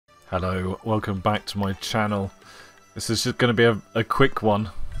Hello, welcome back to my channel. This is just going to be a quick one,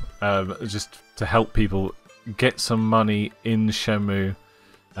 just to help people get some money in Shenmue.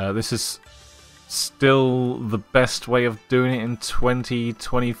 This is still the best way of doing it in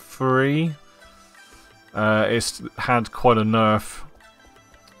 2023. It's had quite a nerf.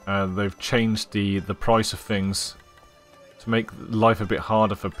 They've changed the price of things to make life a bit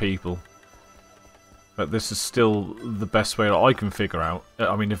harder for people. But this is still the best way that I can figure out.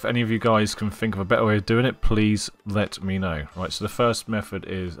 I mean, if any of you guys can think of a better way of doing it, please let me know. Right, so the first method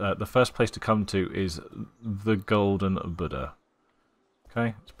is, the first place to come to is the Golden Buddha.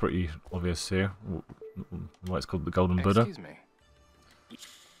 Okay, it's pretty obvious here why it's called the Golden Buddha. Excuse me.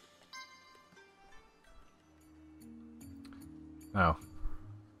 Now,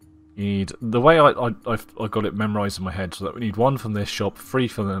 you need, the way I got it memorised in my head, so that we need 1 from this shop, 3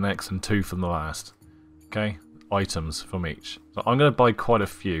 from the next, and 2 from the last. Okay, items from each. So I'm going to buy quite a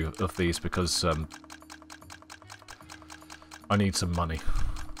few of these because I need some money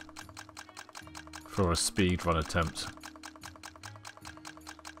for a speedrun attempt.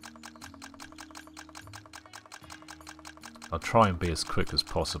 I'll try and be as quick as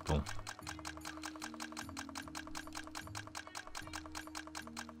possible.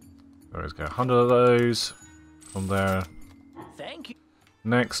 There we go, 100 of those from there. Thank you.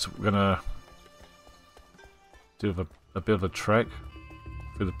 Next, we're gonna do a bit of a trek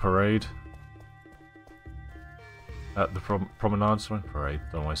through the parade. At the promenade, sorry, parade.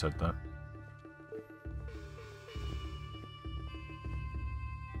 Don't know why I said that.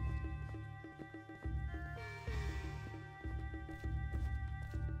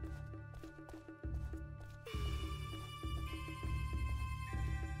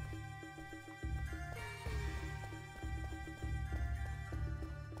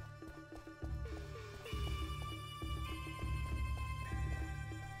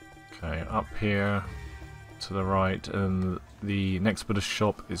 Okay, up here to the right, and the next Buddha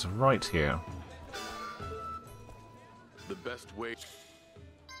shop is right here. The best way.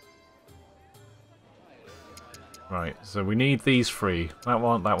 Right, so we need these 3. That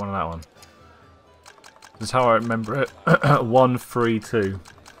one, that one, and that one. This is how I remember it. 1, 3, 2.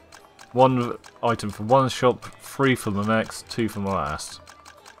 1 item from one shop, 3 from the next, 2 from the last.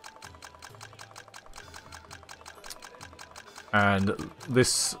 And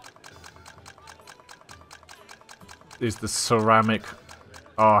this is the ceramic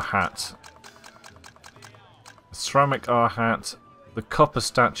R hat. The ceramic R hat, the copper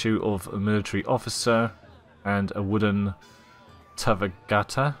statue of a military officer, and a wooden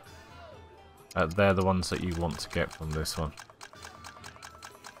Tavagata. They're the ones that you want to get from this one.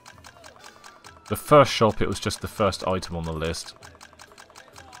 The first shop, it was just the first item on the list.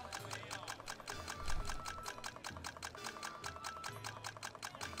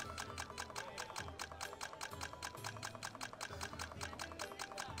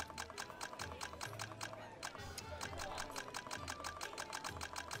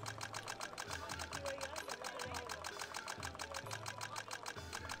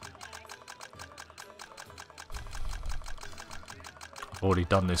 I've already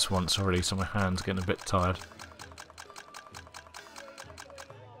done this once already, so my hand's getting a bit tired.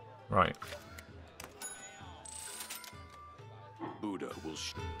 Right. Buddha will.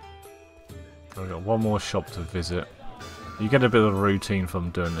 I've got one more shop to visit. You get a bit of a routine from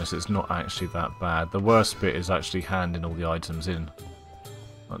doing this. It's not actually that bad. The worst bit is actually handing all the items in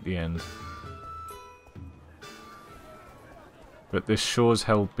at the end. But this sure as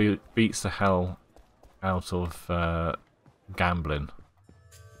hell beats the hell out of gambling.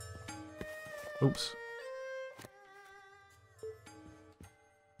 Oops.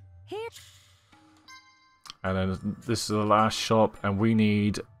 Here. And then this is the last shop, and we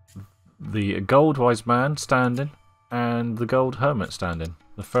need the gold wise man standing and the gold hermit standing.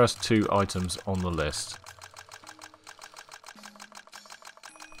 The first 2 items on the list.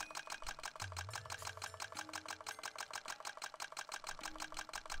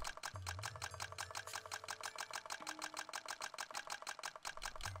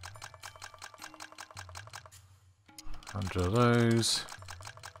 Hundred of those.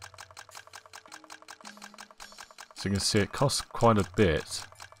 So you can see it costs quite a bit.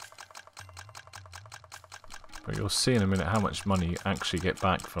 But you'll see in a minute how much money you actually get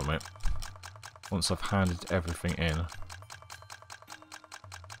back from it once I've handed everything in.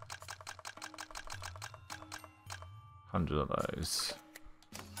 Hundred of those.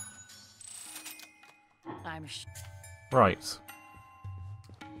 Right.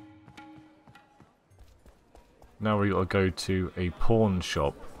 Now we gotta go to a pawn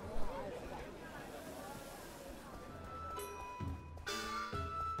shop.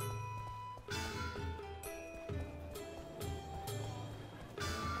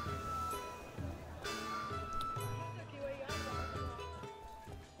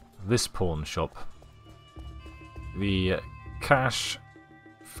 this pawn shop. The cash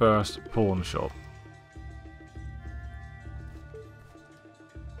first pawn shop.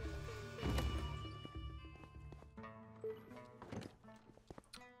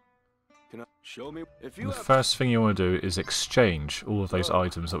 Can I show me if you The have first thing you want to do is exchange all of those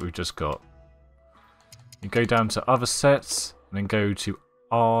items that we've just got. You go down to other sets and then go to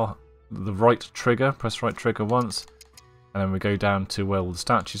R, the right trigger, press right trigger once, and then we go down to where all the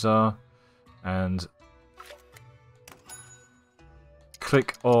statues are and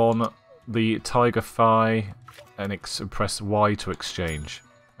click on the tiger thigh and press Y to exchange.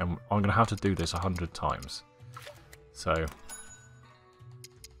 And I'm going to have to do this 100 times. So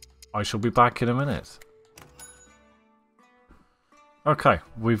I shall be back in a minute. Okay,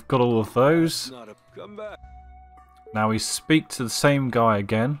 we've got all of those. come back. Now we speak to the same guy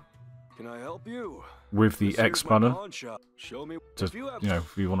again Can I help you? with the This X here's my button. pawn shop. Show me To, if you have you know,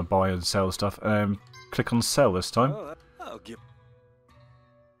 if you want to buy and sell stuff. Click on sell this time. Oh, I'll give.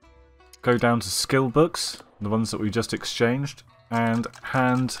 Go down to skill books, the ones that we just exchanged, and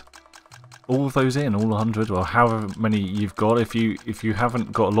hand all of those in, all 100, or however many you've got. If you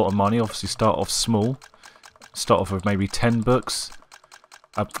haven't got a lot of money, obviously start off small. Start off with maybe 10 books.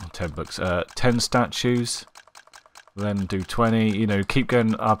 10 statues. Then do 20. You know, keep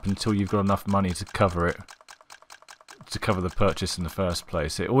going up until you've got enough money to cover it. To cover the purchase in the first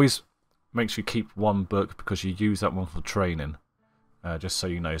place. It always makes you keep one book because you use that one for training. Just so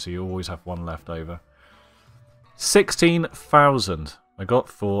you know, so you always have one left over. 16,000 I got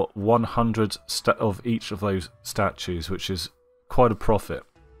for 100 of each of those statues, which is quite a profit.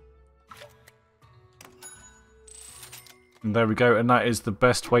 And there we go, and that is the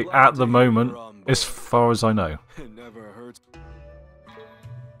best way at the moment, as far as I know. It never hurts.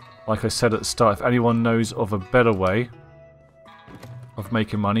 Like I said at the start, if anyone knows of a better way of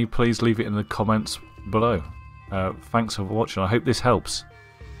making money, please leave it in the comments below. Thanks for watching. I hope this helps.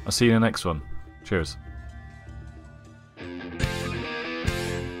 I'll see you in the next one. Cheers.